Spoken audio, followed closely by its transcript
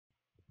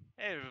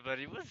Hey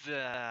everybody, what's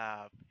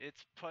up?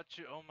 It's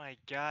Pachu. Oh my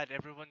god,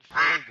 everyone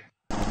failed.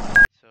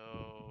 So,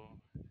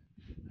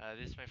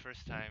 this is my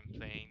first time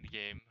playing the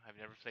game. I've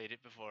never played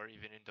it before,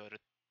 even in Dota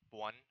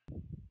 1.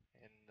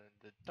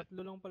 And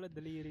Tatlo lang pala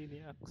daliri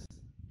ni Axe.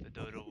 the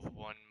Dota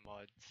 1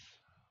 mods.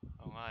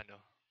 Oo nga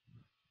no.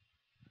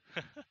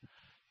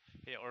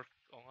 Yeah, or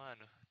oo nga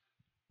no.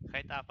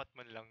 Kahit apat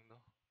man lang no.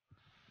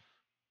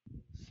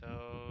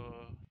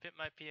 So, Pimp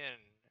my Peon.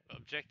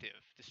 Objective: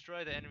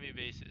 destroy the enemy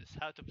bases.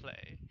 How to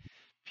play: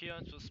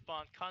 peons will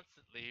spawn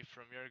constantly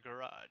from your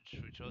garage,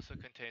 which also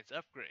contains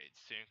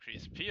upgrades to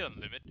increase peon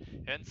limit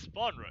and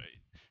spawn rate,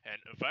 and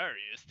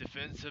various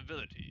defense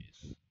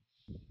abilities.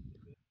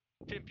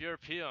 Pimp your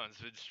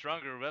peons with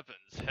stronger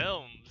weapons,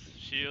 helms,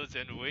 shields,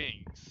 and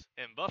wings,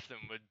 and buff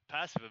them with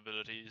passive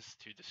abilities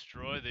to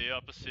destroy the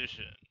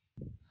opposition.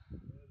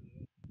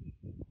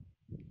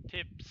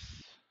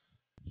 Tips.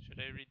 Should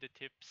I read the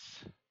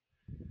tips?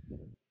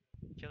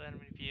 Kill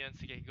enemy peons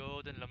to get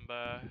gold and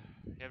lumber.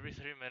 Every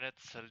 3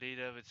 minutes, a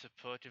leader with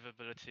supportive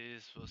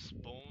abilities will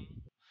spawn.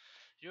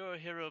 Your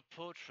hero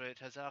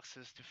portrait has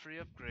access to free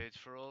upgrades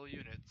for all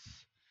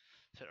units.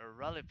 Set a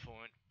rally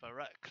point by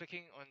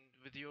right-clicking on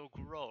with your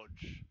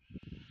garage.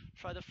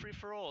 Try the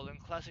free-for-all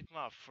and classic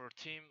map for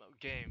team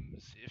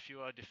games. If you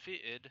are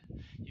defeated,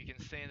 you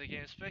can stay in the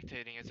game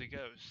spectating as a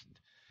ghost.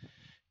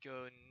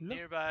 Go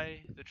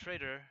nearby the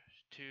trader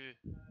to...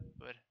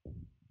 What?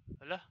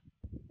 Hala?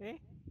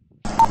 Eh?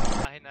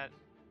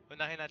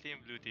 Unahin natin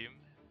yung blue team.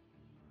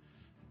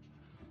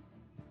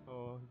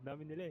 Oh,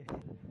 dami nila eh.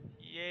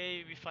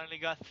 Yay, we finally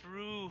got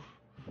through!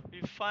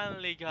 We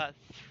finally got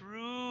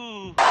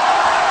through!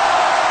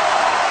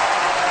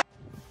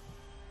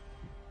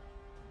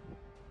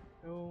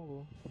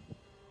 Oo.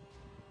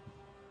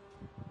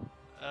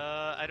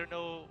 I don't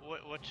know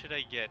what should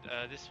I get.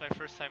 This is my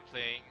first time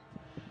playing.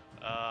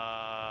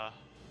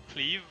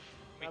 Cleave?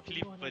 May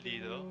cleave ba Hanapin mo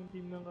dito? yung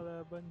team ng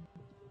kalaban.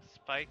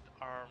 Spiked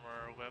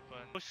armor,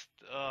 weapon. Most,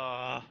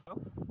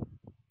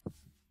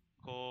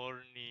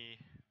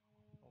 corny.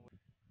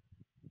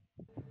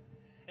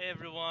 Hey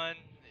everyone,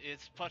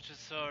 it's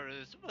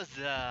Pachosaurus. What's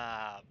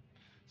up?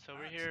 So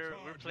we're here,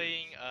 we're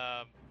playing,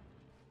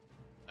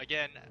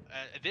 again,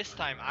 this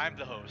time I'm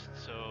the host,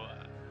 so,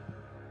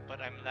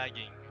 but I'm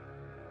lagging.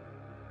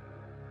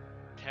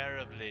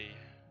 Terribly.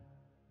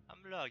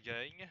 I'm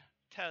lagging.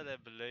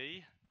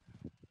 Terribly.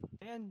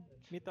 Ayan,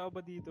 may tao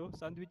ba dito?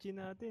 Sandwichin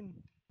natin.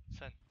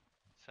 San?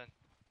 San?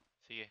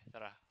 Sige,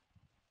 tara.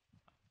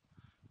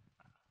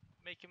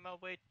 Making my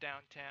way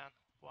downtown,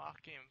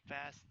 walking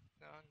fast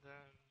on the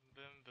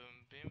boom boom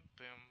bim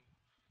bim.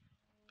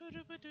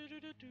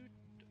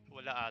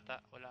 Wala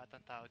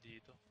atang tao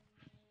dito.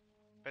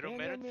 Pero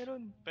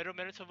Ayan,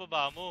 meron sa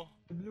baba mo.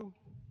 Blue.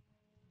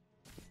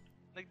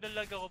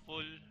 Nagdalag ako,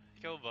 Paul.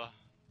 Ikaw ba?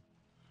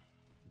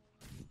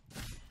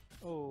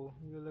 Oh,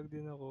 nilalag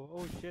din ako.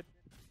 Oh shit.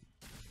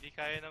 Hindi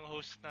kaya ng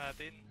host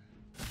natin.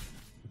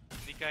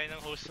 Hindi kaya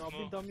ng host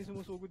Grabe, mo. dami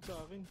sumusugod sa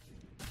akin.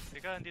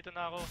 Teka, andito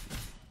na ako.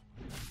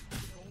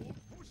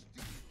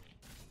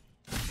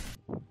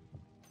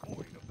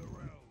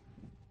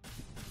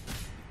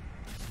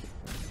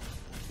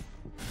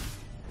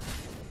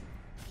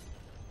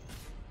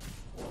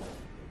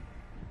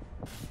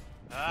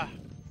 Ah!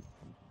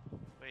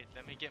 Wait,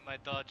 let me get my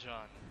dodge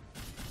on.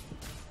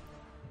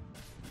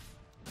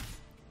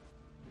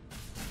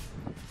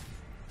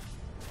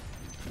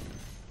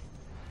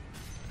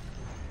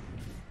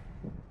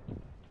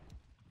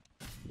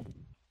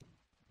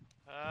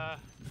 Ah!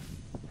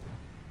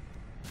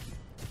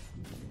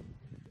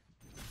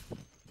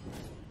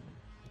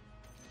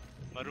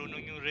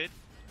 Marunong yung red?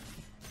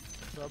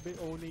 Grabe,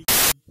 only.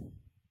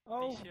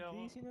 Oh,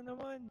 DC na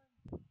naman.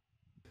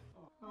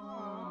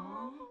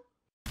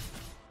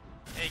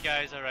 Hey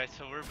guys, alright,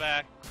 so we're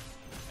back,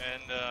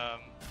 and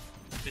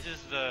this is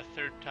the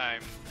third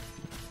time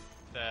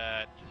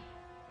that...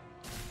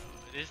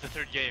 This is the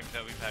third game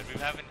that we've had. We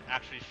haven't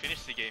actually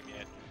finished the game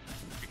yet,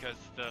 because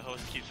the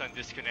host keeps on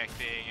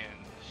disconnecting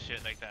and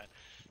shit like that.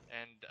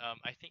 And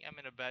I think I'm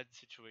in a bad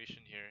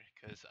situation here,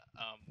 because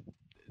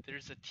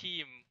there's a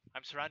team,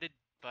 I'm surrounded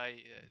by,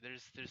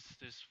 there's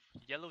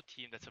yellow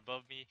team that's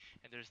above me,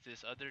 and there's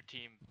this other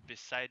team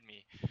beside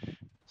me.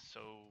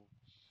 So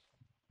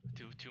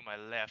to my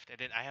left, and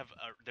then I have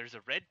there's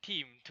a red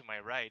team to my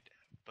right,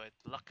 but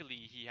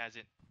luckily he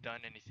hasn't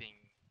done any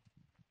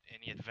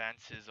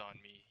advances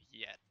on me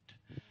yet.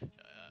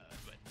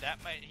 But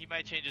he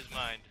might change his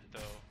mind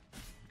though,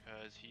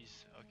 because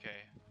he's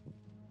okay.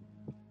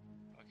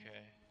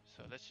 Okay,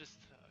 so let's just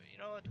you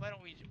know what? Why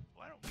don't we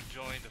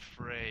join the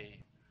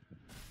fray?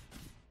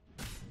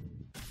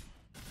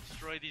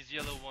 Destroy these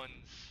yellow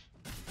ones.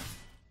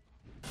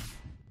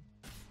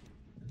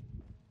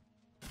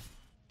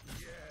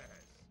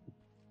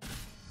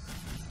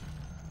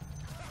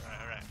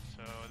 Alright,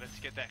 so let's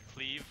get that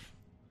cleave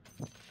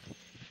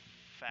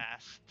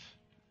fast.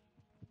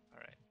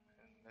 Alright,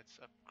 and let's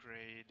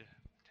upgrade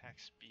attack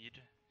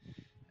speed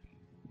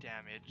and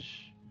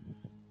damage.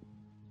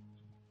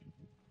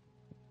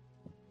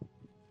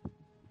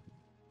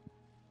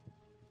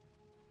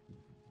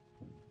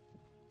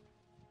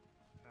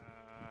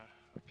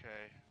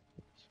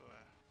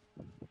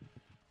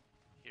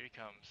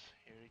 comes.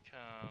 Here he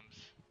comes.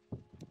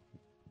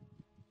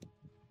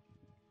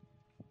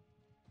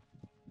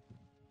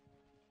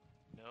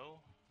 No.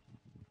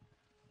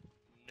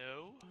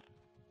 No.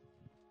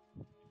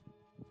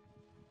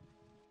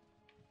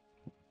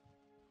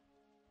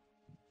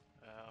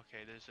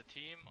 Okay, there's a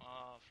team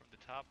from the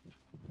top.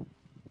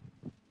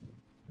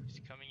 He's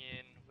coming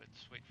in.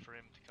 Let's wait for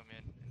him to come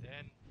in, and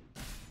then.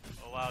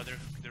 Oh wow,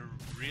 they're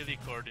really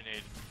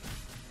coordinated.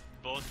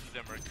 Both of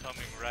them are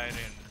coming right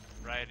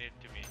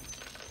into me.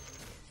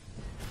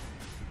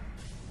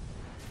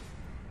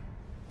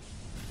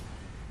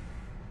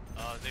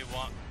 They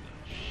want.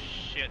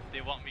 Shit,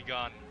 they want me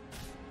gone.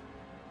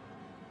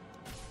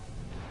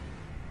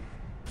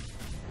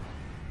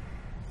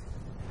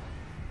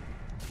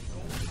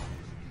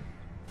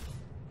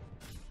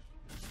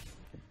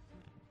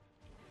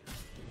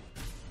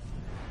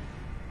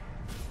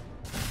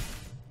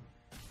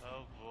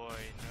 Oh boy,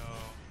 no.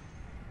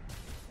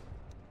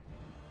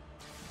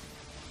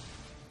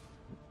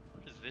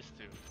 What does this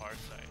do? Far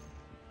side.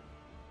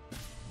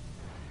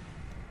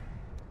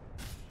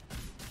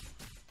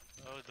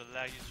 Oh, the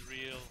lag is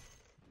real.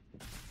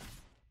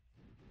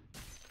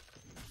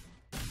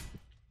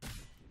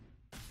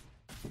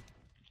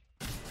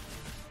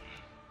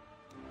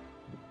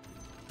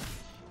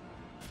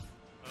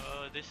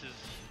 Oh, this is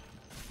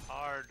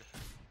hard.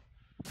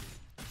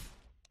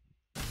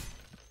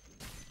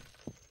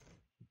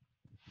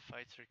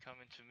 Fights are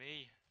coming to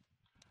me.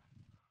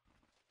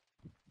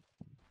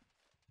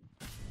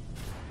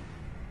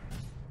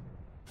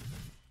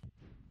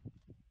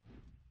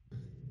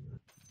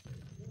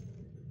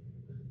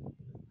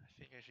 I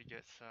think I should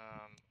get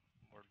some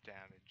more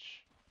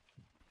damage.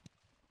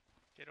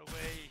 Get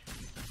away!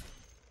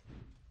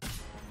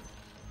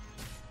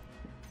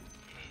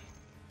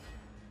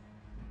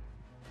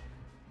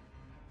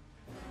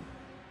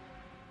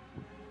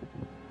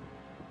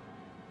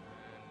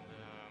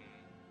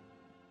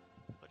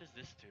 And what does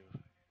this do?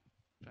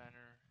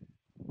 Banner,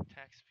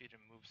 attack speed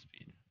and move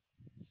speed.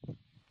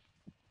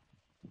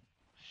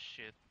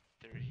 Shit,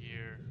 they're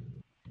here.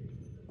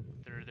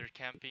 They're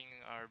camping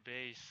our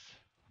base.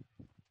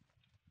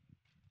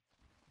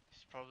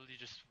 He's probably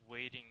just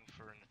waiting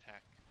for an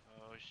attack.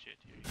 Oh shit,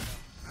 here he comes.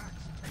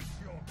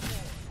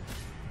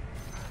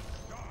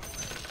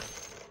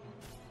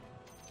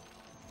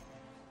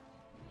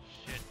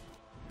 Shit.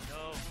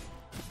 No.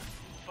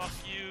 Fuck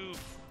you.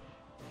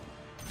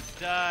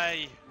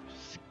 Die,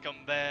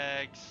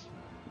 scumbags.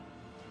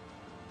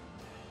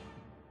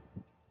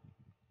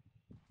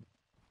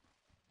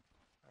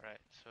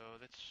 Alright, so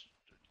let's...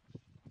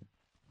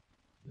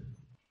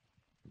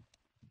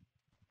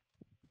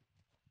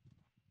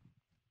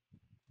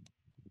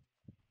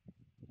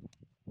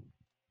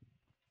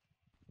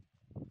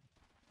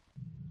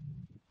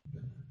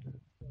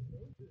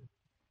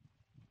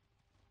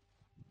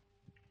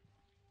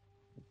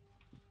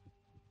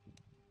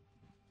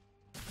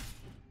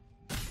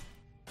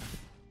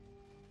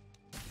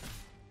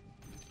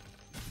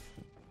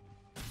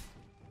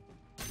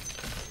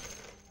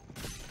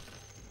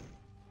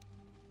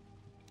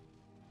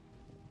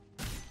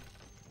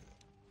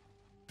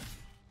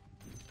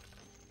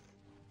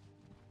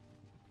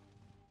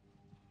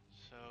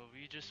 So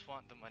we just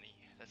want the money.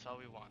 That's all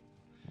we want.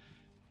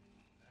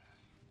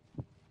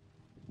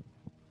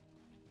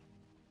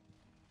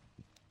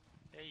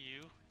 Hey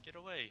you, get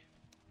away.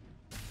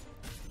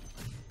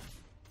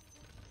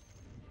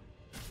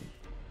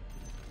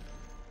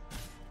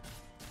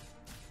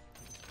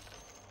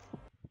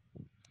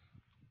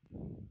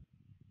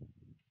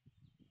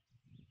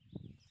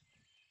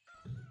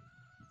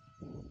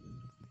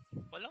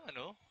 Walang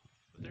ano?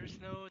 There's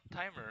no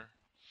timer.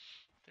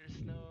 There's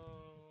no...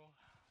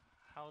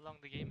 how long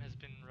the game has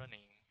been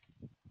running.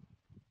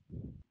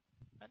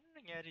 Ano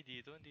nangyari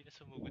dito? Hindi na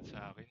sumugod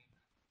sa akin.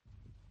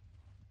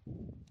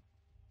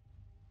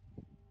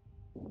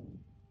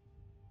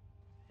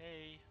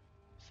 Hey,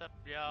 sup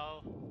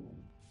y'all?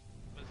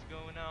 What's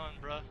going on,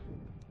 bruh?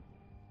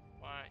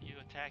 Why aren't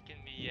you attacking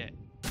me yet?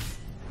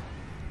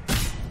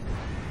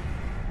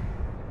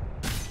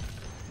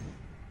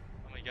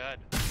 Oh my god.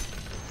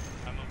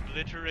 I'm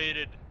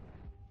obliterated.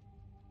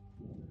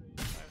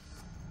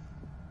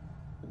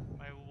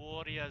 My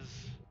warriors.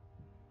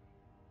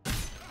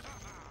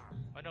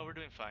 Oh no, we're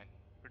doing fine.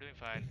 We're doing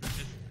fine.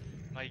 Just,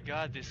 my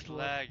god, this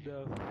lag.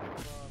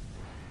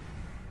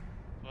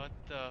 What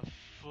the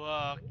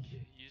fuck?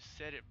 You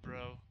said it,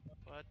 bro.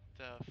 What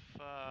the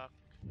fuck?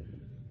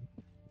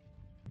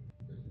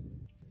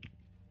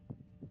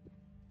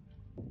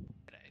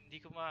 Hindi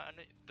ko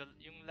ano,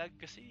 yung lag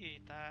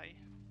kasi, tay.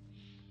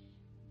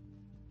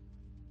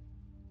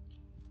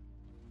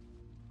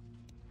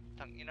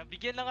 Tangina,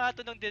 bigyan na nga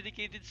to ng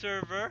dedicated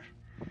server.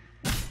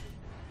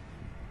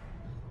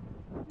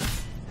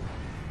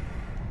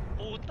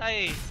 Puta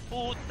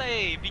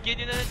eh.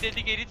 Bigyan nyo na ng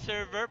dedicated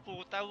server,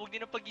 puta. Huwag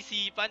nyo na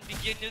pag-isipan,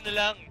 bigyan nyo na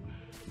lang.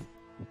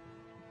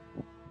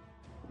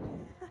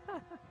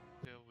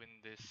 We'll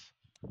win this.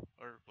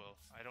 Or, well,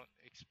 I don't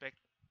expect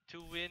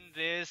to win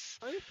this.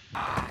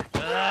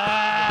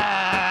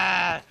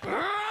 Ah!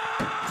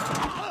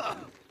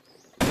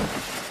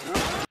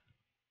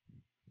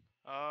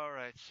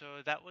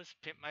 that was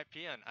Pimp My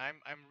Peon.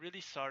 I'm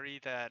really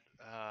sorry that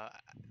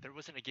there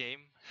wasn't a game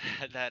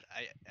that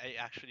I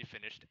actually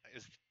finished.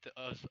 Is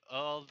of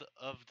all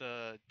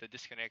the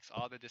disconnects,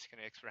 all the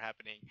disconnects were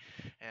happening,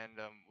 and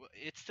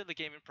it's still a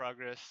game in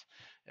progress.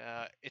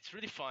 It's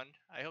really fun.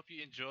 I hope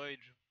you enjoyed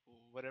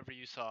whatever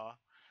you saw.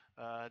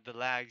 The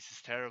lags is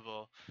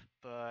terrible,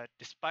 but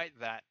despite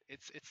that,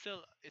 it's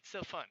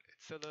still fun.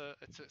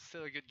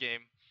 Still a good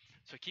game.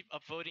 So keep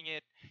upvoting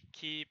it,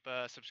 keep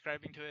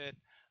subscribing to it,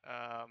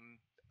 um,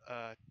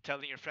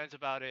 telling your friends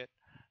about it,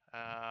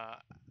 uh,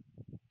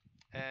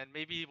 and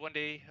maybe one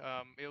day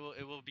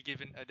it will be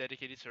given a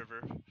dedicated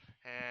server,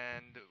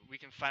 and we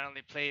can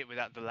finally play it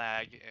without the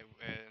lag and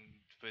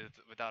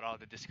without all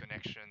the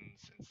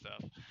disconnections and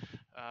stuff.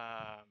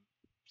 Um,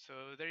 so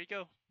there you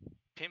go,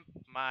 Pimp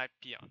My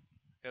Peon.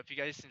 I hope you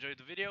guys enjoyed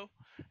the video,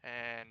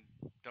 and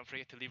don't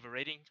forget to leave a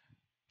rating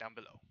down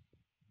below.